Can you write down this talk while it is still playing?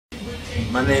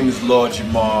My name is Lord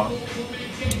Jamar.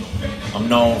 I'm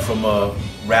known from a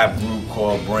rap group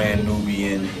called Brand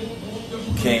Nubian.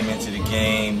 Came into the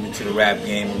rap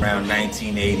game around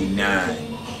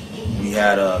 1989. We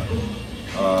had a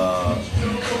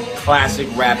classic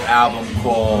rap album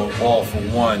called All For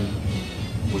One,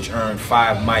 which earned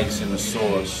 5 mics in the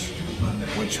Source,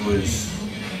 which was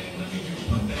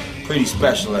pretty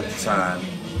special at the time.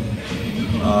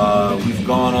 We've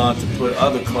gone on to put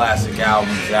other classic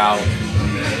albums out,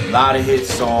 a lot of hit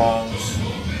songs.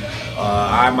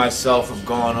 I myself have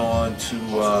gone on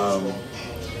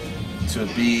to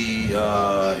be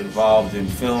involved in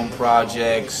film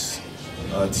projects,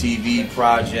 TV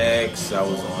projects. I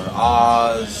was on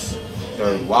Oz,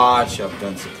 Third Watch. I've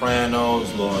done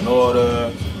Sopranos, Law and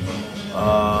Order.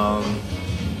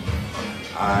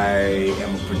 I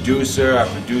am a producer. I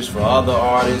produce for other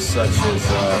artists such as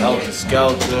Helter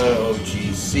Skelter,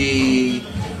 OGC.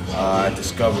 I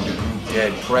discovered the group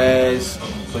Dead Prez,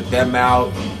 put them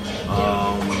out.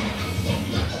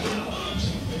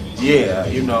 Yeah,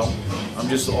 you know, I'm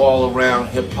just all around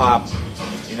hip hop,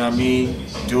 you know what I mean,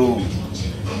 dude,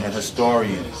 and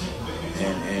historian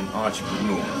and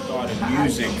entrepreneur. Started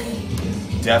music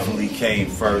definitely came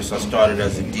first. I started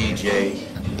as a DJ,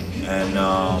 and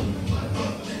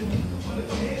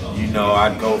you know,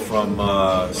 I'd go from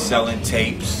selling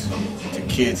tapes to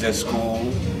kids at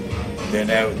school. Then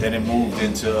it moved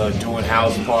into doing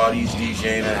house parties,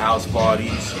 DJing at house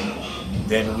parties.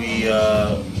 Then we,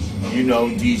 you know,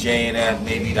 DJing at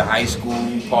maybe the high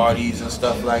school parties and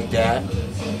stuff like that.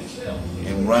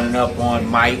 And running up on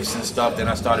mics and stuff. Then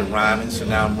I started rhyming, so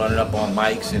now I'm running up on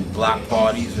mics and block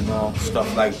parties and all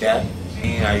stuff like that.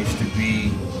 And I used to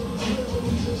be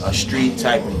a street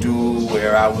type of dude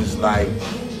where I was like,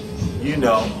 you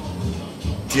know,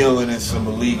 dealing in some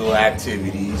illegal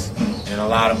activities, and a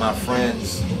lot of my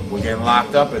friends were getting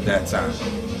locked up at that time.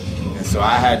 And so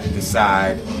I had to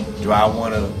decide, do I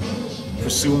want to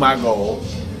pursue my goal,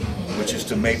 which is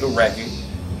to make a record,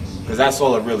 because that's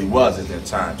all it really was at that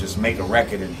time, just make a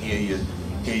record and hear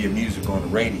your music on the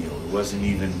radio. It wasn't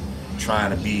even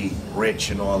trying to be rich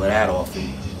and all of that off it.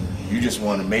 You just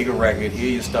want to make a record,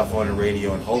 hear your stuff on the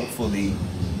radio, and hopefully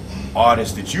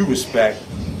artists that you respect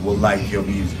will like your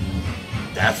music.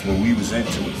 That's what we was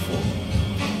into it for.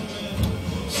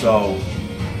 So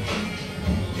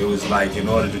it was like, in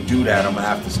order to do that, I'm gonna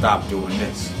have to stop doing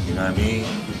this, you know what I mean?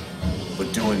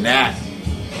 But doing that,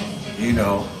 you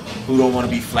know, who don't want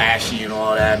to be flashy and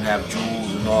all that and have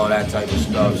jewels and all that type of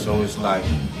stuff? So it's like,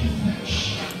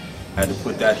 I had to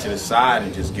put that to the side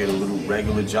and just get a little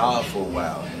regular job for a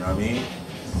while, you know what I mean?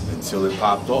 Until it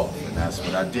popped off, and that's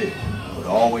what I did. But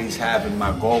always having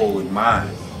my goal in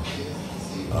mind.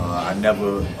 I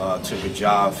never took a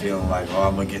job feeling like, oh,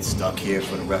 I'm gonna get stuck here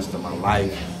for the rest of my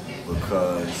life,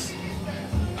 because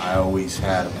I always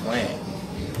had a plan,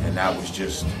 and that was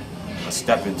just a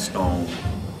stepping stone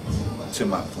to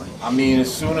my plan. I mean, as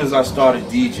soon as I started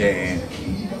DJing,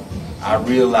 I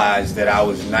realized that I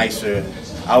was nicer.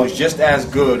 I was just as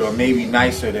good or maybe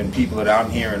nicer than people that I'm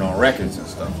hearing on records and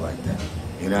stuff like that.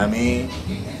 You know what I mean?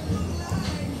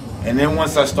 And then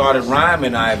once I started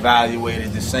rhyming, I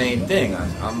evaluated the same thing.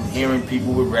 I'm hearing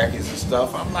people with records and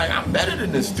stuff. I'm like, I'm better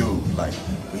than this dude. Like,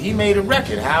 he made a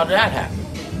record. How did that happen?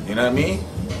 You know what I mean?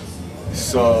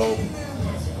 So,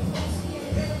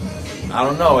 I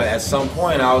don't know. At some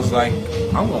point, I was like,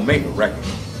 I'm going to make a record.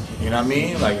 You know what I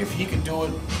mean? Like, if he could do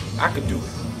it, I could do it.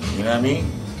 You know what I mean?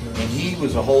 And he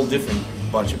was a whole different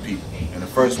bunch of people. And the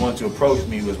first one to approach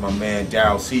me was my man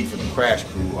Daryl C. from the Crash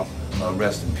Crew.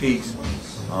 Rest in peace.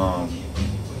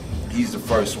 He's the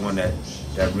first one that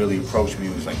really approached me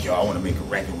and was like, yo, I want to make a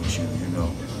record with you, you know.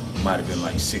 Might have been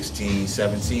like 16,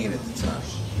 17 at the time,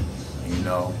 you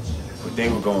know. But they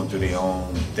were going through their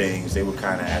own things. They were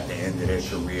kind of at the end of their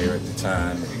career at the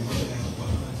time.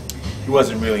 He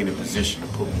wasn't really in a position to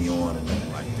put me on or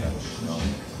nothing like that, you know.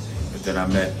 But then I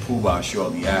met Pooh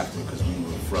shortly after, because we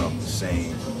were from the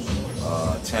same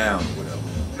town or whatever.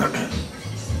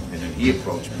 And then he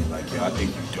approached me like, yo, I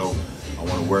think you're dope. I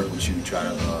want to work with you, try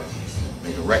to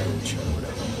make a record with you or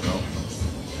whatever, you know?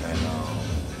 And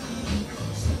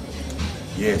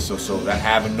yeah, so that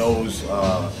having those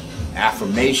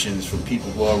affirmations from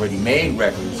people who already made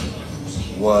records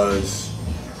was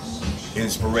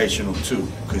inspirational too,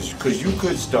 because you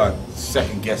could start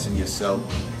second guessing yourself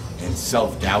and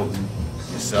self-doubting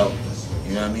yourself,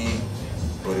 you know what I mean?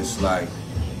 But it's like,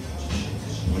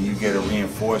 when you get a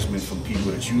reinforcement from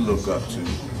people that you look up to,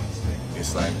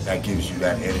 it's like, that gives you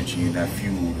that energy and that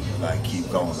fuel to like keep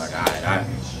going. Like, I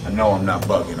know I'm not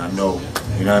bugging. I know,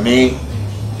 you know what I mean?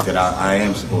 That I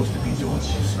am supposed to be doing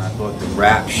this. I thought the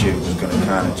rap shit was gonna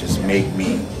kind of just make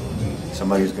me,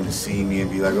 somebody was gonna see me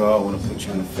and be like, oh, I want to put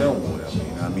you in a film or whatever, you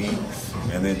know what I mean?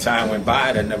 And then time went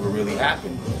by, that never really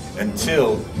happened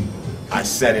until I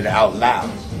said it out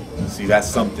loud. See, that's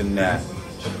something that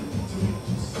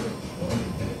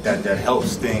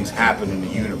helps things happen in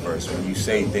the universe when you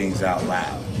say things out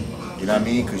loud. You know what I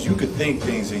mean? Because you could think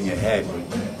things in your head, but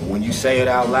when you say it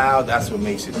out loud, that's what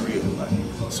makes it real. Like,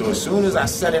 so as soon as I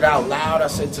said it out loud, I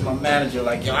said to my manager,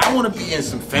 like, yo, I want to be in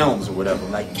some films or whatever.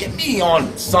 Like, get me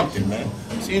on something, man.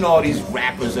 So, you know, all these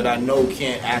rappers that I know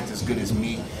can't act as good as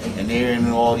me, and they're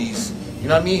in all these, you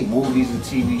know what I mean, movies and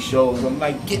TV shows. I'm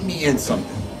like, get me in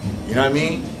something. You know what I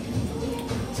mean?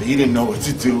 So he didn't know what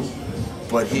to do,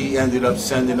 but he ended up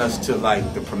sending us to,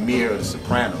 like, the premiere of The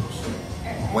Sopranos.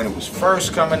 When it was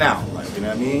first coming out, like, you know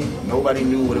what I mean? Nobody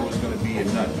knew what it was going to be or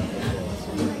nothing.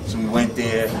 So we went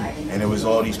there, and it was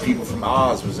all these people from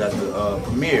Oz was at the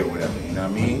premiere or whatever, you know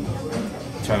what I mean?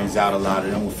 Turns out a lot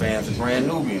of them were fans of Brand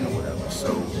Nubian or whatever.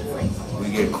 So we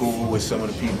get cool with some of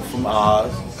the people from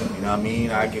Oz, you know what I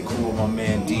mean? I get cool with my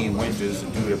man Dean Winters, the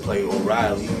dude that played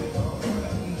O'Reilly.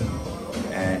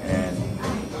 And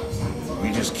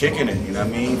we just kicking it, you know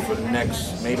what I mean? For the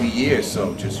next maybe year or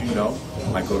so, just, you know.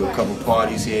 Might go to a couple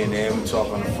parties here and there, we talk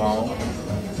on the phone.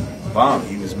 Bomb,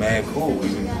 he was mad cool.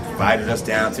 He invited us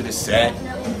down to the set,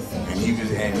 and he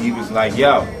was like,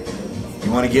 yo,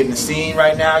 you want to get in the scene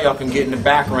right now? Y'all can get in the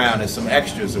background as some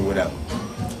extras or whatever.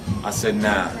 I said,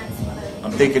 nah.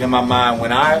 I'm thinking in my mind,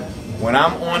 when I'm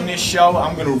on this show,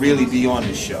 I'm gonna really be on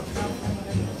this show.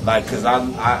 Like, cause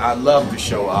I love the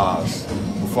show Oz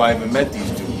before I even met these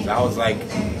dudes. I was like,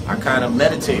 I kind of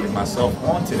meditated myself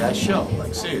onto that show,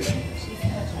 like seriously.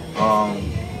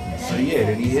 So yeah,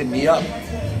 then he hit me up,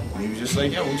 and he was just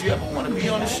like, yo, would you ever want to be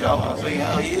on the show? I was like,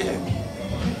 hell yeah.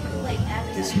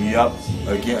 Hits me up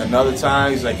again another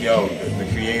time, he's like, yo, the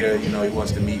creator, you know, he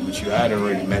wants to meet with you. I had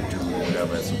already met dude or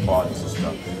whatever at some parties and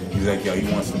stuff. He's like, yo, he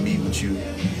wants to meet with you.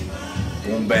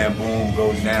 Boom, bam, boom,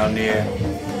 goes down there.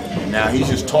 And now he's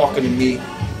just talking to me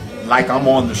like I'm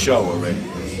on the show already.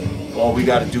 All we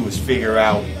gotta do is figure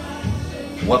out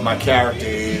what my character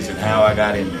is and how I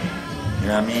got in there. You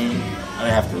know what I mean? I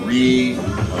didn't have to read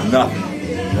or nothing.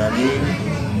 You know what I mean?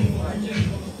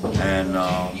 And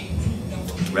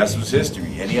the rest was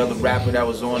history. Any other rapper that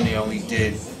was on there only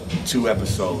did 2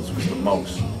 episodes, was the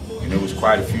most. And there was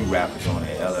quite a few rappers on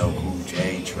there. LL Cool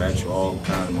J, Tretch, all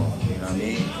kind of them. You know what I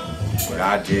mean? But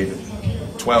I did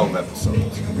 12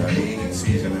 episodes. You know what I mean?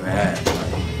 Season and a half.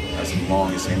 Like, that's the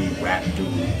longest any rap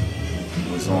dude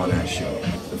was on that show.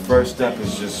 The first step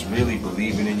is just really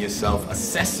believing in yourself,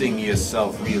 assessing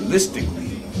yourself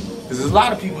realistically. Because there's a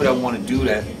lot of people that want to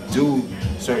do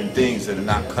certain things that are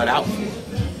not cut out for you.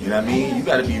 You know what I mean? You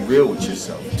got to be real with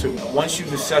yourself. Once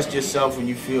you've assessed yourself and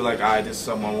you feel like, all right, this is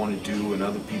something I want to do, and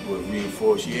other people have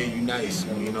reinforced, yeah, you nice,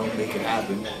 you know, make it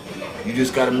happen. You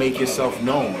just got to make yourself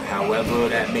known, however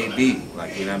that may be.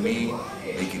 Like, you know what I mean?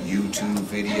 Make a YouTube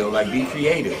video, like, be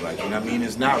creative. Like, you know what I mean?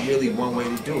 There's not really one way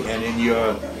to do it. And in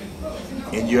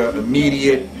your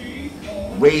immediate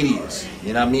radius,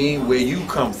 you know what I mean? Where you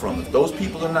come from. If those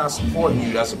people are not supporting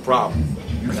you, that's a problem.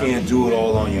 You can't do it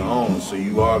all on your own, so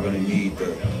you are going to need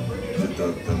the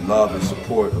love and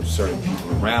support of certain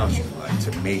people around you, like,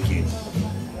 to make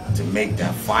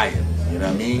that fire, you know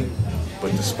what I mean?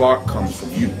 But the spark comes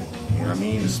from you, you know what I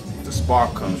mean? The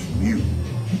spark comes from you,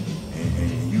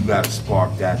 and you got to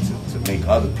spark that to make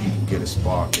other people get a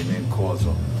spark and then cause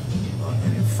an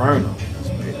inferno in this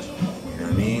bitch, you know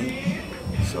what I mean?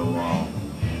 So,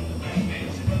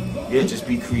 yeah, just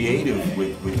be creative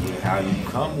with how you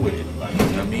come with it, like, you know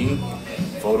what I mean?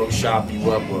 Photoshop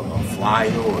you up a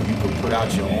flyer, or you could put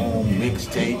out your own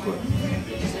mixtape, or,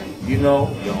 you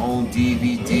know, your own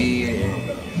DVD.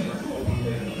 And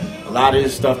a lot of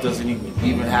this stuff doesn't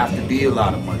even have to be a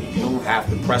lot of money. You don't have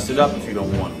to press it up if you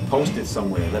don't want to. Post it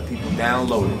somewhere, let people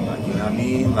download it, like, you know what I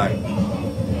mean? Like,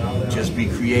 just be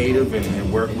creative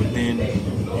and work within, you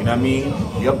know what I mean,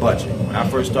 your budget. When I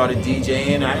first started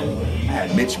DJing, I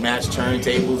had mismatched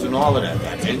turntables and all of that.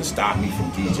 That didn't stop me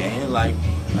from DJing. Like,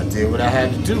 I did what I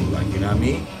had to do, like, you know what I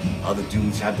mean? Other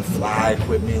dudes had to fly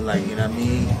equipment, like, you know what I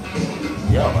mean?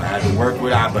 Yo, I had to work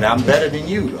with but I'm better than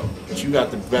you, though. But you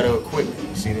got the better equipment,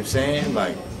 you see what I'm saying?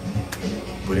 Like,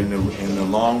 but in the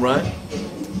long run,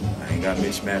 I ain't got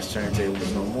mismatched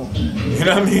turntables no more. You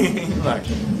know what I mean? Like,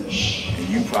 and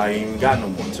you probably ain't even got no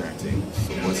more turntables,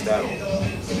 so what's that all?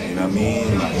 You know what I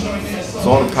mean? Like, it's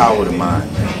all the power of the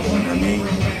mind, man. You know what I mean?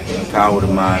 The power of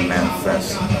the mind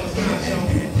manifests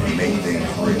and make things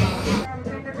real.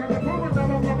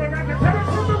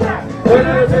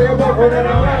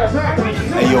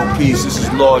 Hey yo, peace, this is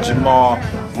Lord Jamar,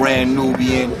 Brand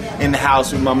Nubian, in the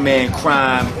house with my man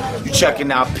Crime. You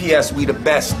checking out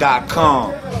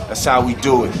pswethebest.com. That's how we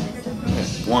do it.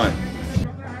 One.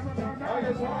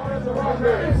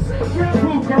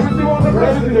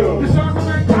 Ready to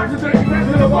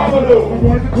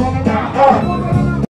do.